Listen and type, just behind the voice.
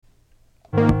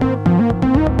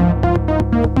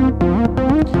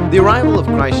The arrival of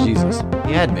Christ Jesus,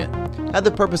 the Advent, had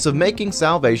the purpose of making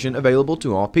salvation available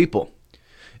to all people.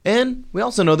 And we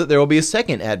also know that there will be a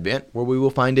second Advent where we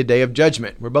will find a day of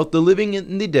judgment, where both the living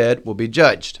and the dead will be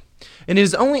judged. And it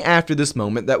is only after this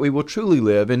moment that we will truly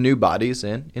live in new bodies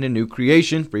and in a new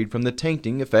creation freed from the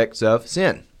tainting effects of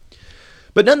sin.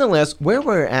 But nonetheless, where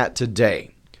we're at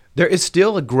today, there is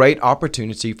still a great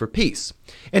opportunity for peace.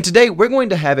 And today we're going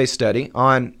to have a study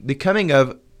on the coming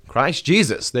of Christ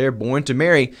Jesus, there born to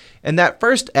Mary, and that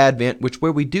first Advent,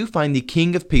 where we do find the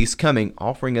King of Peace coming,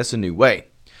 offering us a new way.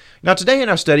 Now today in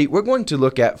our study, we're going to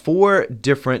look at 4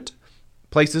 different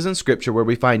places in Scripture where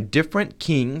we find different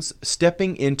kings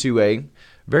stepping into a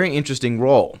very interesting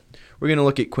role. We're going to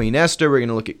look at Queen Esther, we're going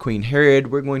to look at Queen Herod,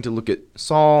 we're going to look at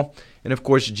Saul, and of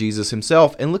course Jesus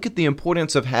himself, and look at the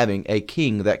importance of having a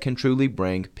king that can truly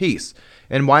bring peace,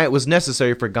 and why it was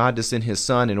necessary for God to send his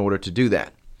Son in order to do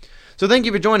that. So thank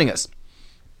you for joining us.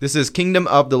 This is Kingdom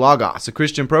of the Logos, a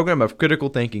Christian program of critical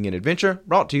thinking and adventure,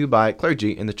 brought to you by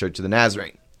clergy in the Church of the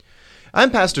Nazarene.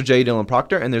 I'm Pastor J. Dylan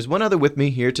Proctor, and there's one other with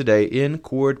me here today in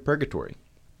Chord Purgatory.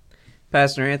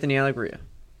 Pastor Anthony Allegria.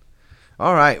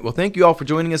 All right, well, thank you all for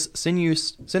joining us. Send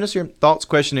us your thoughts,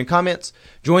 questions, and comments.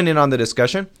 Join in on the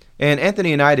discussion. And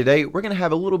Anthony and I today, we're going to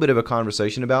have a little bit of a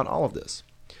conversation about all of this.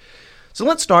 So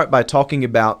let's start by talking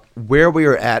about where we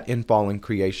are at in fallen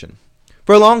creation.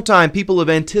 For a long time, people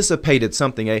have anticipated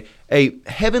something, a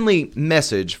heavenly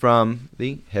message from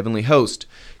the heavenly host,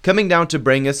 coming down to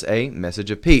bring us a message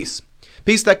of peace.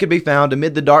 Peace that could be found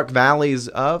amid the dark valleys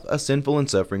of a sinful and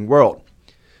suffering world.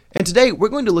 And today, we're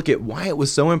going to look at why it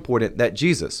was so important that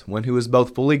Jesus, one who is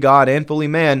both fully God and fully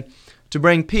man, to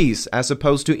bring peace as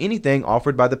opposed to anything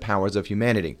offered by the powers of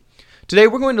humanity. Today,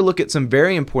 we're going to look at some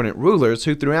very important rulers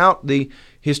who throughout the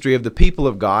history of the people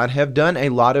of God have done a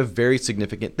lot of very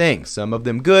significant things. Some of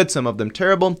them good, some of them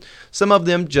terrible, some of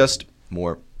them just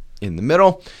more in the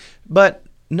middle, but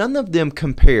none of them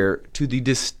compare to the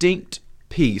distinct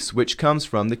peace which comes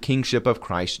from the kingship of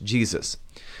Christ Jesus.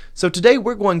 So today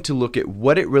we're going to look at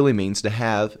what it really means to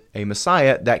have a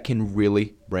Messiah that can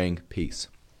really bring peace.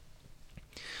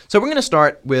 So we're going to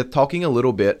start with talking a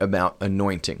little bit about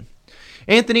anointing.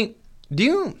 Anthony, do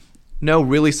you know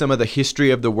really some of the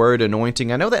history of the word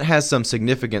anointing? I know that has some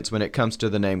significance when it comes to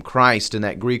the name Christ and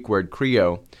that Greek word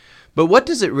kreo, but what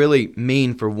does it really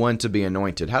mean for one to be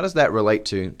anointed? How does that relate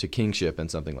to kingship and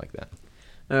something like that?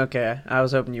 Okay, I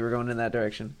was hoping you were going in that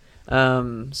direction.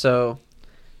 Christ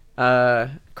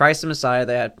the Messiah,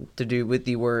 that had to do with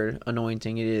the word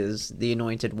anointing. It is the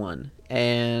anointed one.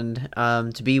 And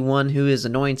to be one who is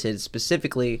anointed,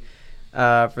 specifically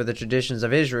for the traditions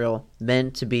of Israel,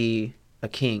 meant to be a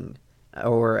king,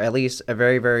 or at least a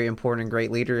very, very important and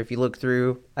great leader. If you look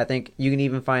through, I think you can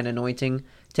even find anointing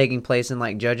taking place in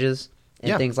like judges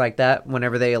and things like that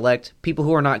whenever they elect people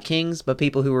who are not kings, but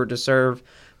people who are to serve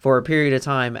for a period of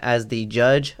time as the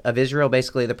judge of Israel,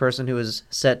 basically the person who is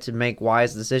set to make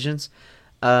wise decisions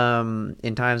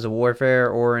in times of warfare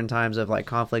or in times of like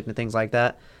conflict and things like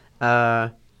that.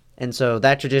 And so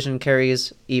that tradition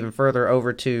carries even further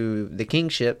over to the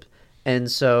kingship. And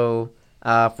so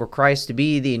for Christ to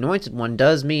be the anointed one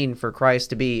does mean for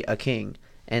Christ to be a king.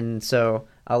 And so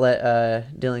I'll let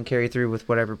Dylan carry through with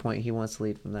whatever point he wants to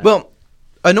lead from that. Well,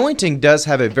 anointing does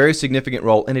have a very significant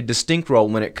role and a distinct role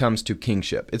when it comes to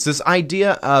kingship. It's this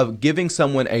idea of giving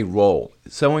someone a role,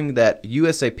 showing that you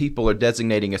as a people are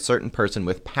designating a certain person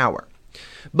with power.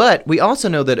 But we also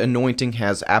know that anointing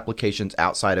has applications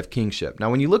outside of kingship. Now,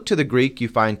 when you look to the Greek, you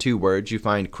find 2 words. You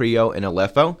find kreo and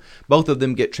alepho. Both of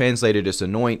them get translated as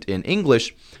anoint in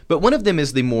English, but one of them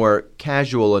is the more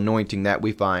casual anointing that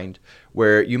we find,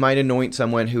 where you might anoint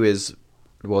someone who is,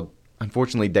 well,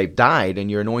 unfortunately, they've died, and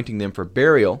you're anointing them for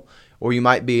burial. Or you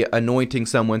might be anointing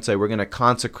someone, say, we're going to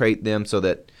consecrate them so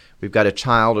that we've got a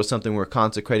child or something, we're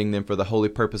consecrating them for the holy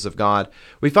purpose of God.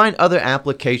 We find other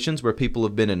applications where people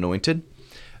have been anointed.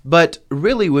 But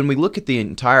really, when we look at the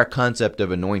entire concept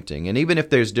of anointing, and even if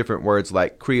there's different words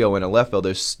like kreo and alepho,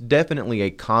 there's definitely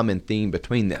a common theme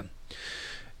between them.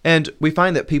 And we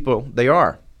find that people, they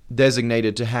are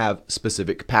designated to have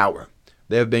specific power.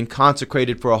 They have been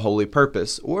consecrated for a holy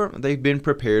purpose, or they've been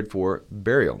prepared for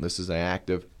burial. This is an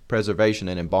act of preservation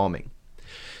and embalming.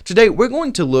 Today, we're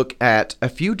going to look at a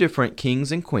few different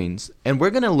kings and queens, and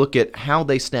we're going to look at how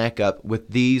they stack up with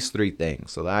these 3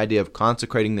 things. So the idea of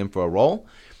consecrating them for a role,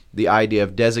 the idea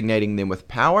of designating them with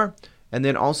power, and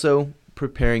then also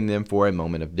preparing them for a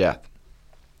moment of death.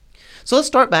 So let's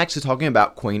start back to talking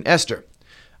about Queen Esther.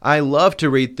 I love to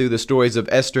read through the stories of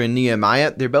Esther and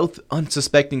Nehemiah. They're both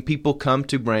unsuspecting people come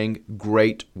to bring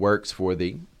great works for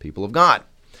the people of God.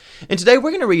 And today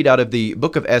we're going to read out of the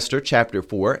book of Esther, chapter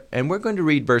 4, and we're going to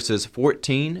read verses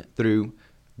 14 through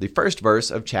the first verse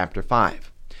of chapter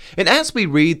 5. And as we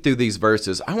read through these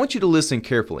verses, I want you to listen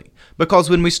carefully, because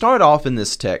when we start off in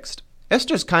this text,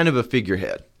 Esther's kind of a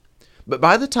figurehead. But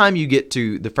by the time you get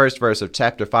to the first verse of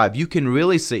chapter 5, you can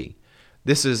really see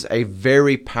this is a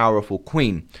very powerful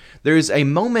queen. There is a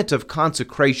moment of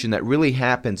consecration that really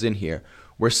happens in here,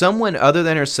 where someone other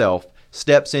than herself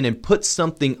steps in and puts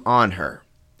something on her.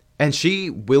 And she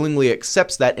willingly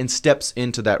accepts that and steps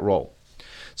into that role.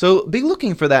 So be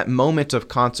looking for that moment of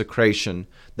consecration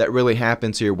that really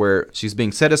happens here, where she's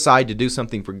being set aside to do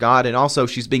something for God, and also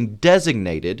she's being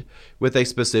designated with a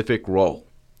specific role.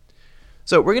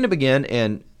 So we're going to begin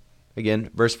in, again,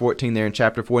 verse 14 there in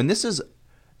chapter 4. And this is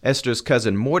Esther's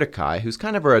cousin Mordecai, who's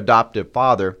kind of her adoptive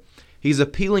father. He's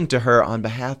appealing to her on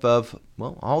behalf of,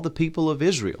 well, all the people of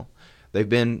Israel. They've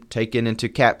been taken into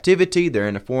captivity. They're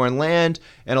in a foreign land,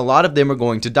 and a lot of them are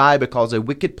going to die because a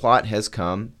wicked plot has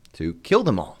come to kill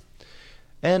them all.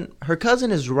 And her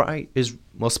cousin is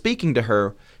speaking to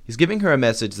her. He's giving her a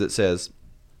message that says,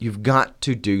 you've got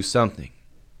to do something.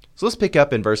 So let's pick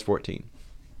up in verse 14.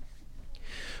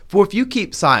 For if you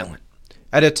keep silent,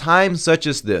 at a time such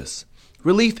as this,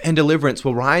 relief and deliverance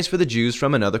will rise for the Jews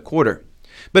from another quarter.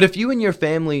 But if you and your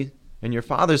family and your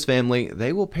father's family,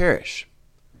 they will perish.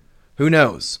 Who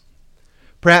knows?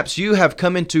 Perhaps you have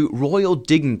come into royal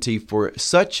dignity for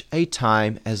such a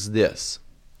time as this.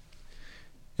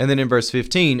 And then in verse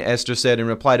 15, Esther said in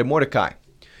reply to Mordecai,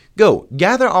 Go,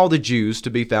 gather all the Jews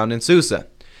to be found in Susa,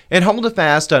 and hold a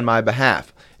fast on my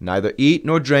behalf, neither eat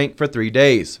nor drink for 3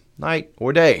 days, night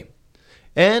or day.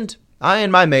 And I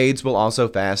and my maids will also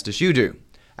fast as you do.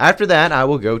 After that I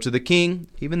will go to the king,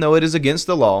 even though it is against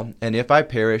the law, and if I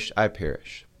perish, I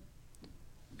perish.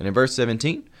 And in verse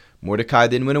 17, Mordecai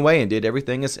then went away and did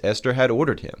everything as Esther had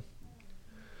ordered him.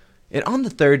 And on the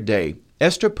 3rd day,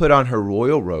 Esther put on her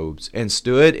royal robes and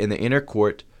stood in the inner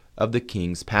court of the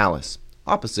king's palace,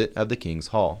 opposite of the king's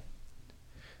hall.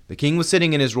 The king was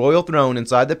sitting in his royal throne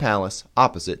inside the palace,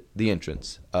 opposite the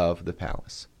entrance of the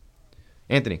palace.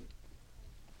 Anthony.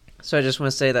 So I just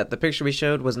want to say that the picture we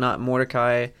showed was not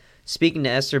Mordecai speaking to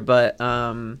Esther, but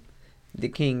the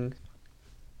king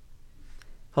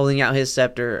holding out his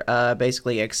scepter,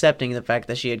 basically accepting the fact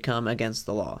that she had come against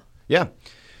the law. Yeah.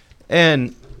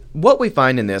 And what we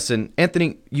find in this, and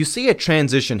Anthony, you see a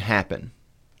transition happen.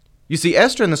 You see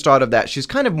Esther in the start of that, she's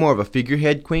kind of more of a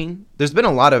figurehead queen. There's been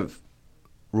a lot of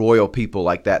royal people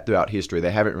like that throughout history.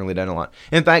 They haven't really done a lot.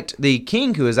 In fact, the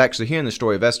king who is actually here in the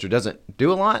story of Esther doesn't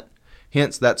do a lot.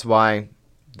 Hence, that's why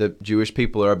the Jewish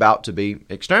people are about to be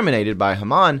exterminated by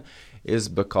Haman, is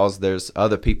because there's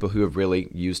other people who have really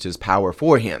used his power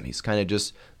for him. He's kind of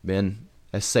just been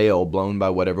a sail blown by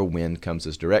whatever wind comes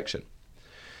his direction.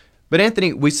 But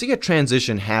Anthony, we see a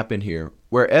transition happen here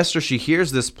where Esther, she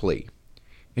hears this plea,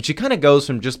 and she kind of goes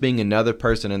from just being another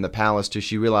person in the palace to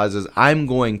she realizes, I'm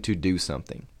going to do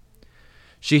something.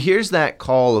 She hears that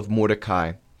call of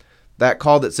Mordecai, that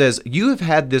call that says, you have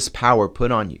had this power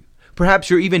put on you. Perhaps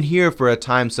you're even here for a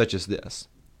time such as this.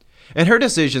 And her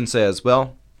decision says,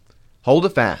 well, hold a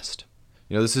fast.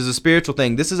 This is a spiritual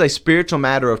thing. This is a spiritual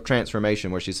matter of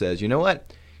transformation where she says, you know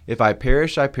what? If I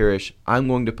perish, I perish. I'm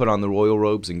going to put on the royal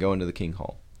robes and go into the king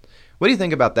hall. What do you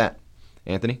think about that,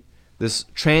 Anthony? This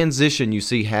transition you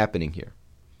see happening here.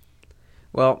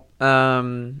 Well,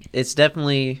 it's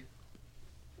definitely,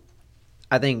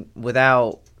 I think,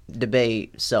 without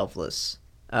debate, selfless.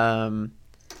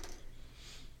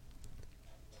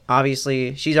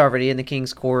 Obviously, she's already in the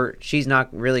king's court. She's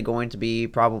not really going to be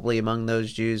probably among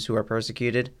those Jews who are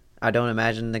persecuted. I don't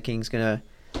imagine the king's going to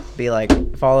be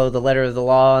like, follow the letter of the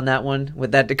law on that one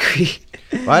with that decree.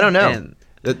 Well, I don't know. And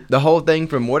the whole thing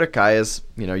from Mordecai is,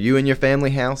 you and your family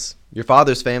house, your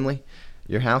father's family,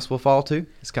 your house will fall too.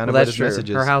 It's kind of what his message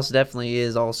is. Her house definitely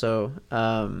is also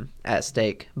at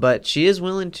stake. But she is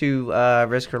willing to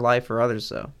risk her life for others,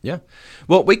 though. Yeah.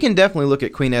 Well, we can definitely look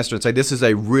at Queen Esther and say this is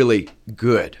a really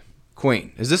good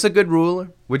queen. Is this a good ruler?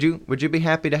 Would you be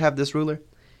happy to have this ruler?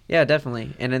 Yeah,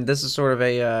 definitely. And then this is sort of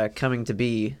a coming to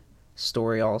be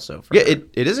story also. For her.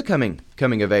 It is a coming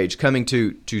of age, coming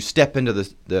to step into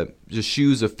the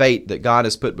shoes of fate that God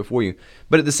has put before you.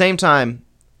 But at the same time,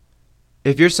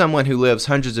 if you're someone who lives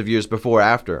hundreds of years before or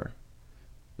after,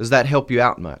 does that help you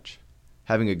out much,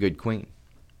 having a good queen?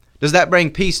 Does that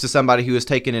bring peace to somebody who is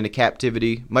taken into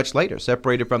captivity much later,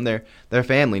 separated from their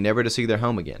family, never to see their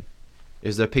home again?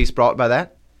 Is there peace brought by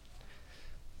that?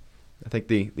 I think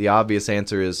the obvious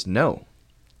answer is no.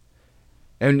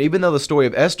 And even though the story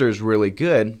of Esther is really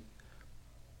good,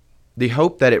 the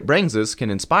hope that it brings us can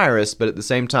inspire us, but at the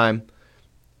same time,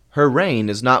 her reign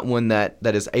is not one that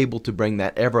is able to bring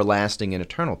that everlasting and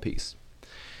eternal peace.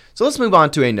 So let's move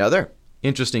on to another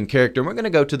interesting character. We're going to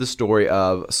go to the story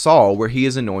of Saul, where he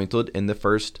is anointed in the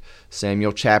 1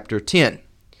 Samuel chapter 10.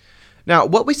 Now,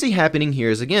 what we see happening here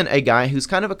is, again, a guy who's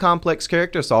kind of a complex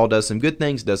character. Saul does some good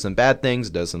things, does some bad things,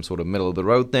 does some sort of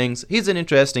middle-of-the-road things. He's an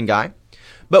interesting guy.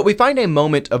 But we find a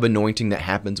moment of anointing that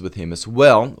happens with him as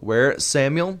well, where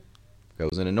Samuel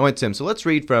goes and anoints him. So let's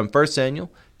read from 1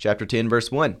 Samuel chapter 10,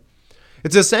 verse 1.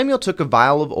 It says, Samuel took a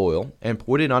vial of oil and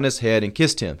poured it on his head and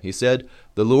kissed him. He said,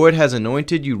 The Lord has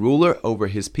anointed you ruler over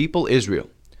his people Israel.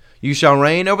 You shall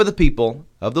reign over the people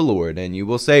of the Lord, and you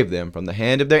will save them from the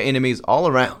hand of their enemies all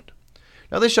around.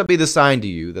 Now this shall be the sign to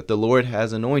you that the Lord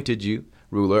has anointed you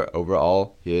ruler over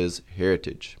all his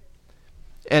heritage.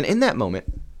 And in that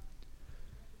moment,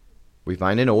 we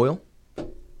find an oil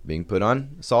being put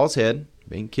on Saul's head,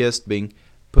 being kissed, being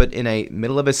put in a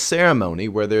middle of a ceremony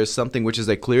where there is something which is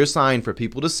a clear sign for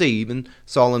people to see. Even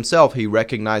Saul himself, he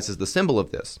recognizes the symbol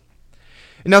of this.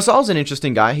 And now Saul's an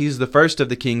interesting guy. He's the first of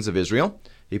the kings of Israel.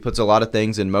 He puts a lot of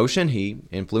things in motion. He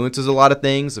influences a lot of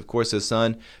things. Of course, his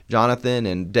son Jonathan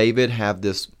and David have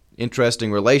this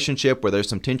interesting relationship where there's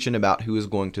some tension about who is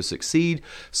going to succeed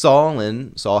Saul,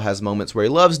 and Saul has moments where he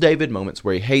loves David, moments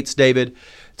where he hates David.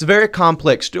 It's a very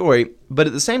complex story, but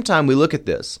at the same time we look at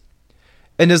this,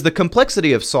 and does the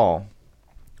complexity of Saul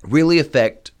really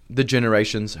affect the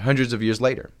generations hundreds of years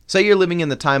later? Say you're living in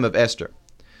the time of Esther.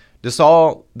 Does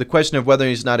Saul, the question of whether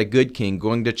he's not a good king,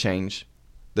 going to change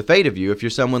the fate of you if you're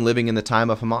someone living in the time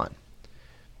of Haman?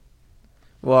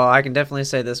 Well, I can definitely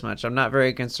say this much. I'm not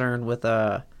very concerned with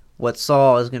what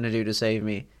Saul is going to do to save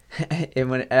me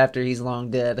after he's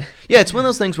long dead. Yeah, it's one of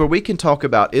those things where we can talk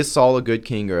about, is Saul a good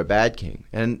king or a bad king?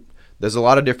 And there's a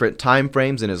lot of different time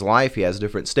frames in his life. He has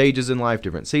different stages in life,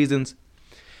 different seasons.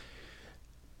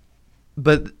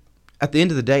 But at the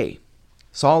end of the day,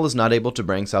 Saul is not able to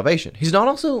bring salvation. He's not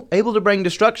also able to bring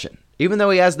destruction. Even though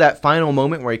he has that final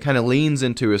moment where he kind of leans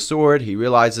into his sword, he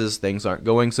realizes things aren't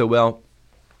going so well.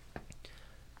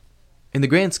 In the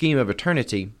grand scheme of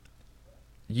eternity,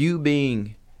 you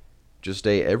being just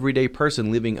a everyday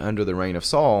person living under the reign of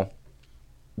Saul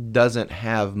doesn't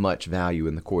have much value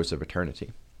in the course of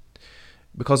eternity.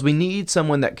 Because we need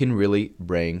someone that can really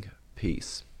bring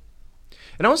peace.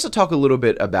 And I want to talk a little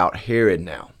bit about Herod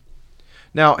now.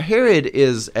 Now, Herod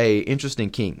is an interesting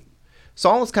king.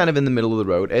 Saul is kind of in the middle of the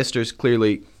road. Esther's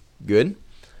clearly good.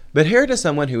 But Herod is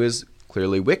someone who is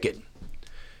clearly wicked.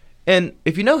 And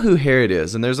if you know who Herod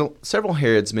is, and there's several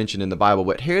Herods mentioned in the Bible,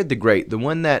 but Herod the Great, the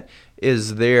one that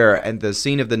is there at the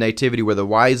scene of the nativity where the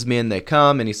wise men, they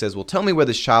come, and he says, well, tell me where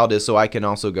this child is so I can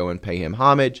also go and pay him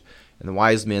homage. And the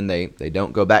wise men, they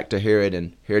don't go back to Herod,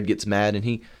 and Herod gets mad, and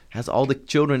he has all the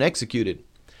children executed.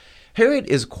 Herod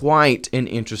is quite an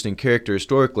interesting character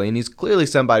historically, and he's clearly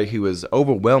somebody who is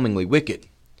overwhelmingly wicked.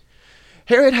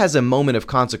 Herod has a moment of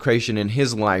consecration in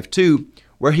his life, too,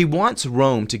 where he wants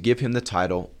Rome to give him the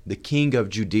title, the King of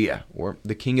Judea, or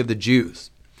the King of the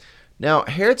Jews. Now,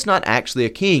 Herod's not actually a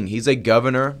king. He's a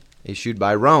governor issued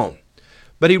by Rome.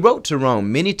 But he wrote to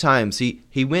Rome many times.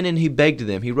 He went and he begged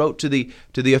them. He wrote to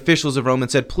the officials of Rome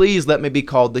and said, please let me be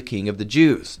called the King of the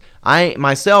Jews. I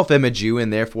myself am a Jew,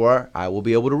 and therefore I will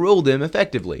be able to rule them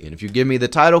effectively. And if you give me the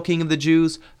title King of the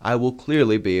Jews, I will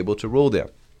clearly be able to rule them.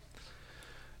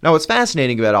 Now what's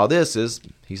fascinating about all this is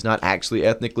he's not actually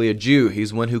ethnically a Jew.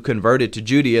 He's one who converted to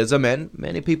Judaism, and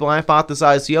many people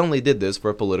hypothesize he only did this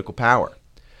for political power.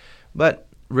 But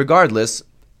regardless,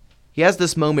 he has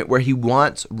this moment where he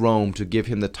wants Rome to give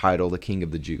him the title, the King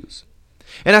of the Jews.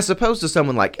 And I suppose to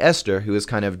someone like Esther, who is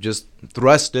kind of just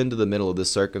thrust into the middle of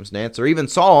this circumstance, or even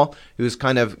Saul, who is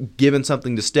kind of given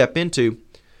something to step into,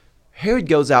 Herod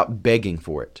goes out begging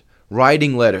for it,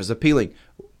 writing letters, appealing,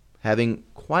 having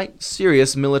quite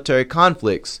serious military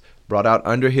conflicts brought out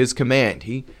under his command.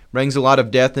 He brings a lot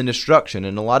of death and destruction,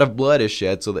 and a lot of blood is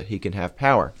shed so that he can have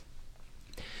power.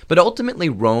 But ultimately,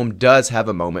 Rome does have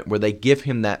a moment where they give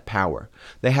him that power.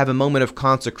 They have a moment of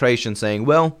consecration saying,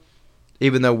 well,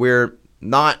 even though we're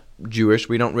not Jewish,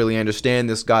 we don't really understand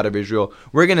this God of Israel,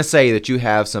 we're going to say that you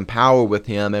have some power with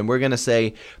him, and we're going to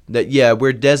say that, yeah,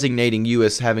 we're designating you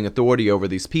as having authority over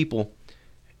these people.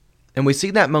 And we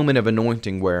see that moment of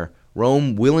anointing where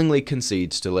Rome willingly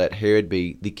concedes to let Herod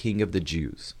be the king of the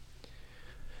Jews.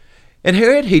 And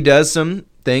Herod, he does some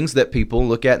things that people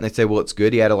look at and they say, well, it's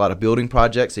good. He had a lot of building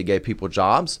projects. He gave people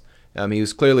jobs. He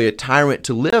was clearly a tyrant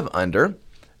to live under,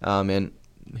 and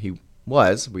he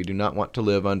was. We do not want to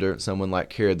live under someone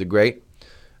like Herod the Great.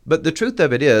 But the truth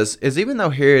of it is even though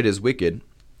Herod is wicked,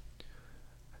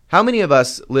 how many of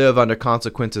us live under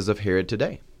consequences of Herod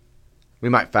today? We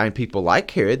might find people like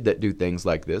Herod that do things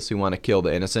like this, who want to kill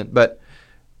the innocent, but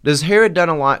does Herod done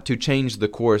a lot to change the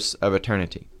course of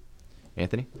eternity?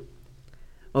 Anthony?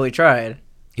 Well, he tried.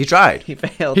 He tried. He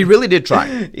failed. He really did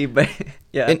try.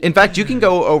 Yeah. In fact, you can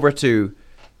go over to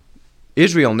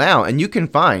Israel now, and you can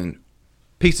find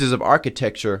pieces of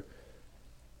architecture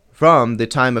from the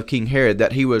time of King Herod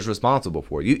that he was responsible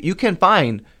for. You can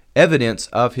find evidence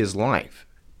of his life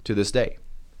to this day.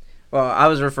 Well, I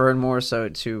was referring more so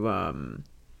to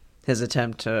his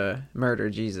attempt to murder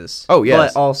Jesus. Oh,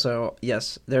 yes. But also,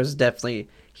 yes, there's definitely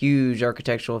huge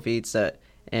architectural feats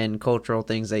and cultural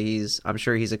things that I'm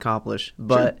sure he's accomplished.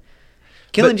 But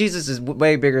killing Jesus is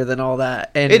way bigger than all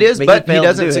that. And it is, but he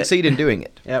doesn't do succeed in doing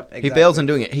it. Yep, exactly. He fails in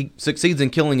doing it. He succeeds in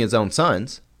killing his own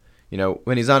sons. You know,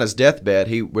 when he's on his deathbed,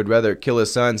 he would rather kill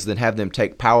his sons than have them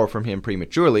take power from him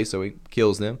prematurely, so he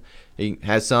kills them. He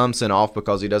has some sent off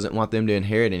because he doesn't want them to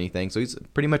inherit anything, so he's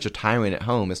pretty much a tyrant at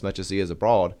home as much as he is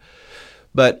abroad.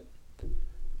 But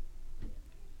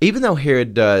even though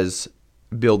Herod does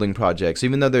building projects,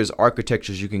 even though there's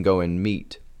architectures you can go and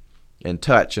meet and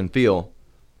touch and feel,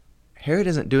 Herod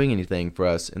isn't doing anything for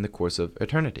us in the course of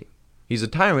eternity. He's a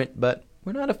tyrant, but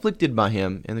we're not afflicted by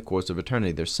him in the course of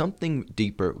eternity. There's something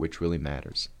deeper which really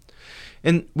matters.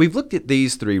 And we've looked at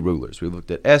these three rulers. We've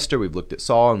looked at Esther, we've looked at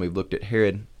Saul, and we've looked at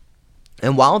Herod.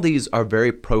 And while these are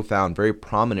very profound, very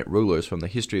prominent rulers from the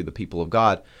history of the people of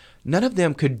God, none of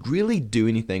them could really do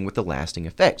anything with a lasting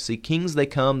effect. See, kings, they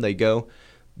come, they go,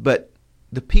 but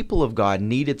the people of God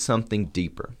needed something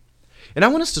deeper. And I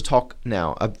want us to talk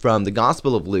now from the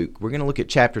Gospel of Luke. We're going to look at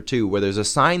chapter 2, where there's a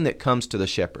sign that comes to the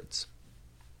shepherds.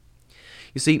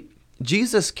 You see,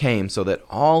 Jesus came so that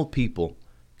all people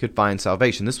could find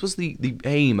salvation. This was the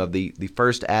aim of the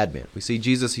first advent. We see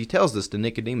Jesus, he tells this to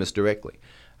Nicodemus directly.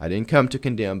 I didn't come to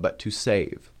condemn, but to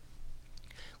save.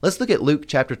 Let's look at Luke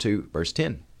chapter 2, verse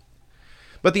 10.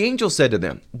 But the angel said to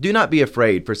them, do not be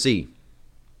afraid, for see,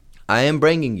 I am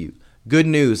bringing you good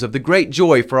news of the great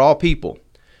joy for all people.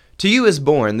 To you is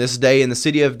born this day in the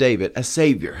city of David a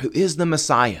Savior, who is the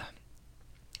Messiah,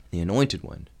 the Anointed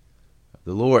One of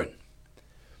the Lord.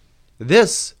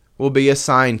 This will be a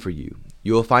sign for you.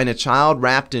 You will find a child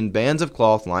wrapped in bands of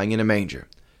cloth lying in a manger.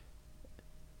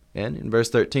 And in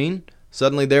verse 13,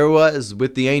 suddenly there was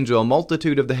with the angel a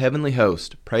multitude of the heavenly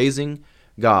host, praising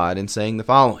God and saying the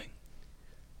following,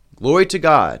 Glory to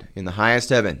God in the highest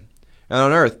heaven, and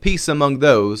on earth peace among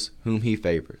those whom he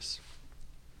favors.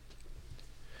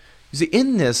 You see,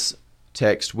 in this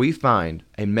text, we find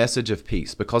a message of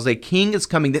peace because a king is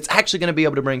coming that's actually going to be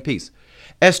able to bring peace.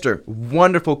 Esther,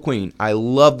 wonderful queen. I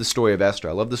love the story of Esther.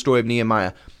 I love the story of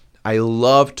Nehemiah. I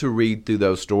love to read through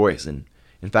those stories. And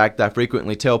in fact, I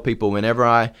frequently tell people whenever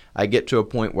I get to a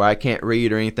point where I can't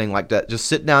read or anything like that, just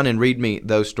sit down and read me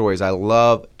those stories. I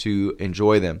love to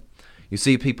enjoy them. You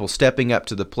see people stepping up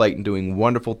to the plate and doing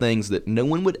wonderful things that no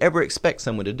one would ever expect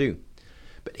someone to do.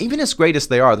 But even as great as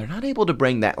they are, they're not able to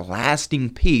bring that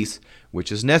lasting peace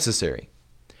which is necessary.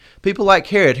 People like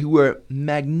Herod, who were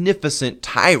magnificent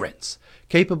tyrants,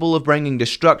 capable of bringing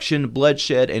destruction,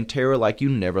 bloodshed, and terror like you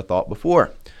never thought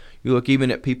before. You look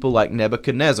even at people like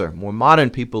Nebuchadnezzar, more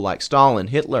modern people like Stalin,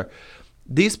 Hitler.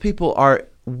 These people are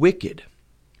wicked.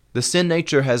 The sin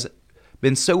nature has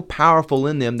been so powerful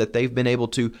in them that they've been able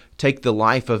to take the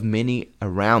life of many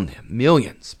around them,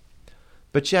 millions.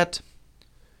 But yet,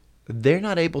 they're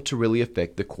not able to really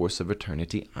affect the course of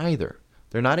eternity either.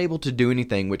 They're not able to do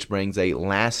anything which brings a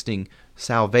lasting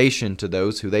salvation to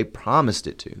those who they promised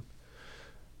it to,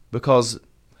 because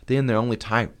then they're only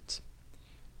tyrants.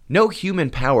 No human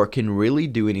power can really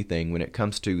do anything when it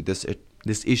comes to this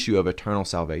issue of eternal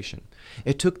salvation.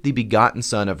 It took the begotten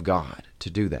Son of God to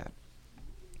do that.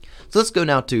 So let's go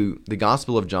now to the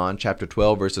Gospel of John, chapter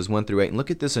 12, verses 1 through 8, and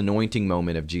look at this anointing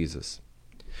moment of Jesus.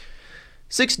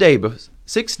 6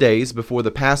 days before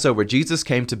the Passover, Jesus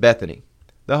came to Bethany,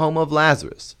 the home of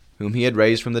Lazarus, whom he had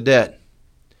raised from the dead.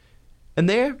 And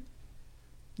there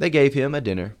they gave him a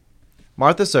dinner.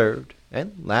 Martha served,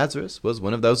 and Lazarus was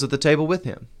one of those at the table with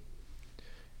him.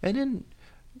 And in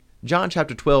John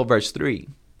chapter 12, verse 3,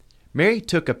 Mary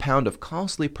took a pound of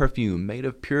costly perfume made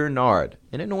of pure nard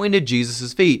and anointed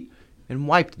Jesus' feet and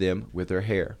wiped them with her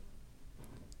hair.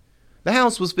 The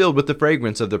house was filled with the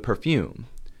fragrance of the perfume.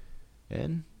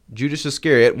 And Judas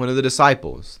Iscariot, one of the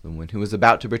disciples, the one who was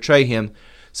about to betray him,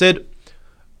 said,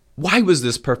 Why was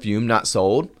this perfume not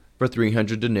sold for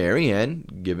 300 denarii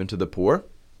and given to the poor?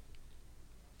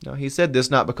 Now, he said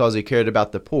this not because he cared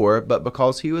about the poor, but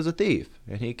because he was a thief,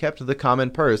 and he kept the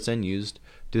common purse and used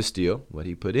to steal what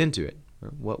he put into it, or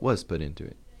what was put into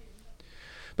it.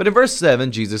 But in verse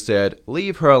 7, Jesus said,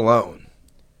 Leave her alone.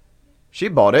 She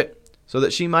bought it, so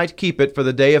that she might keep it for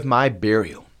the day of my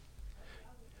burial.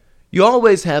 You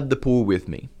always have the poor with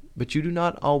me, but you do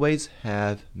not always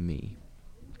have me.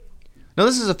 Now,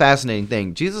 this is a fascinating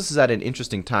thing. Jesus is at an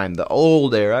interesting time. The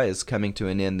old era is coming to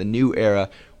an end. The new era,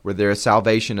 where there is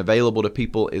salvation available to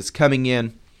people, is coming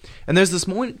in. And there's this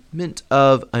moment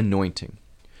of anointing.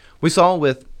 We saw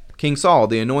with King Saul,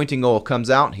 the anointing oil comes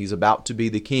out. He's about to be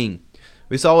the king.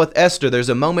 We saw with Esther, there's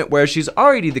a moment where she's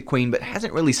already the queen, but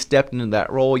hasn't really stepped into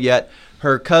that role yet.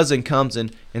 Her cousin comes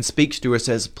and speaks to her,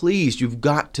 says, please, you've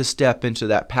got to step into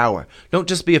that power. Don't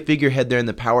just be a figurehead there in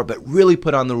the power, but really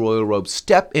put on the royal robe.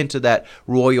 Step into that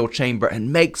royal chamber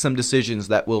and make some decisions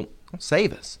that will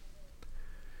save us.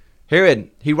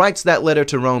 Herod, he writes that letter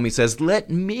to Rome. He says, let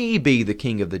me be the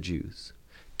king of the Jews.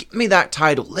 Give me that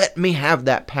title. Let me have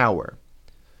that power.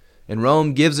 And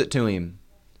Rome gives it to him.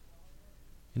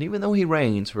 And even though he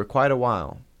reigns for quite a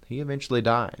while, he eventually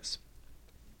dies.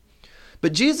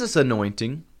 But Jesus'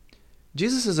 anointing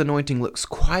looks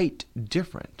quite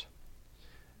different.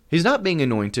 He's not being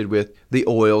anointed with the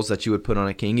oils that you would put on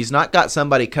a king. He's not got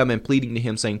somebody come and pleading to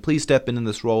him saying, please step into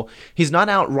this role. He's not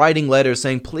out writing letters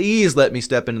saying, please let me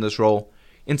step into this role.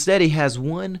 Instead, he has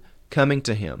one coming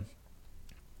to him,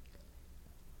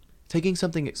 taking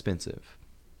something expensive,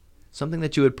 something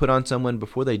that you would put on someone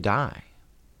before they die,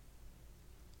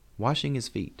 washing his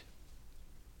feet.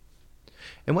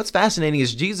 And what's fascinating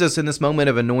is Jesus, in this moment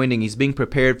of anointing, he's being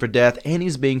prepared for death, and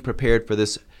he's being prepared for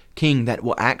this king that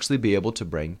will actually be able to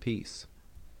bring peace.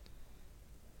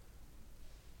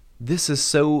 This is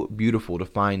so beautiful to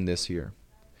find this here.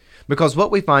 Because what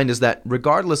we find is that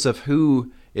regardless of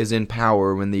who is in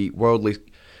power, when the worldly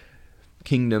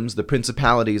kingdoms, the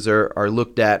principalities are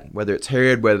looked at, whether it's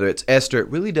Herod, whether it's Esther, it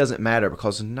really doesn't matter,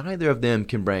 because neither of them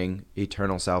can bring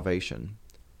eternal salvation.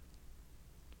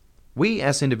 We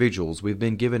as individuals, we've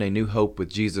been given a new hope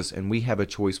with Jesus, and we have a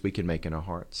choice we can make in our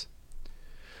hearts.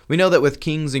 We know that with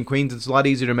kings and queens, it's a lot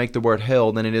easier to make the word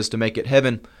hell than it is to make it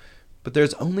heaven, but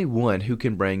there's only one who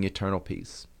can bring eternal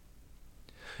peace.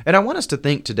 And I want us to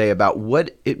think today about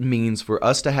what it means for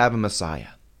us to have a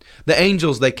Messiah. The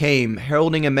angels, they came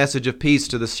heralding a message of peace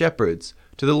to the shepherds,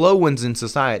 to the low ones in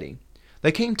society.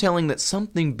 They came telling that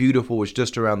something beautiful was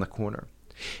just around the corner.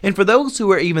 And for those who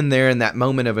were even there in that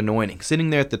moment of anointing, sitting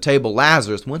there at the table,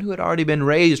 Lazarus, one who had already been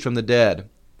raised from the dead,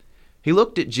 he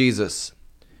looked at Jesus.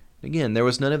 Again, there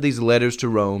was none of these letters to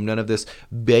Rome, none of this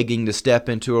begging to step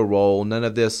into a role, none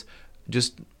of this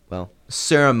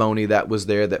ceremony that was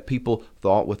there that people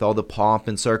thought with all the pomp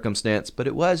and circumstance, but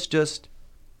it was just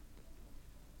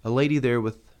a lady there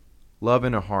with love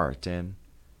in her heart and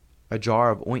a jar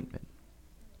of ointment.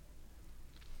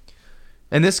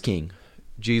 And this king,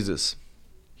 Jesus,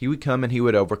 he would come and he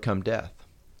would overcome death.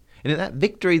 And in that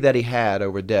victory that he had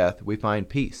over death, we find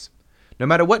peace. No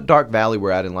matter what dark valley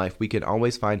we're at in life, we can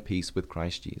always find peace with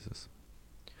Christ Jesus.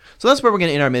 So that's where we're going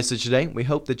to end our message today. We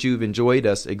hope that you've enjoyed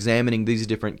us examining these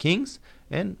different kings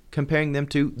and comparing them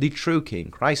to the true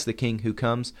king, Christ the King, who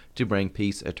comes to bring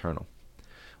peace eternal.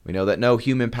 We know that no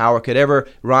human power could ever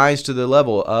rise to the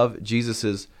level of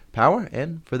Jesus' power,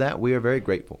 and for that we are very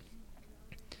grateful.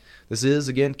 This is,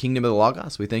 again, Kingdom of the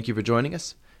Logos. We thank you for joining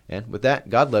us. And with that,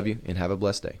 God love you and have a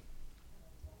blessed day.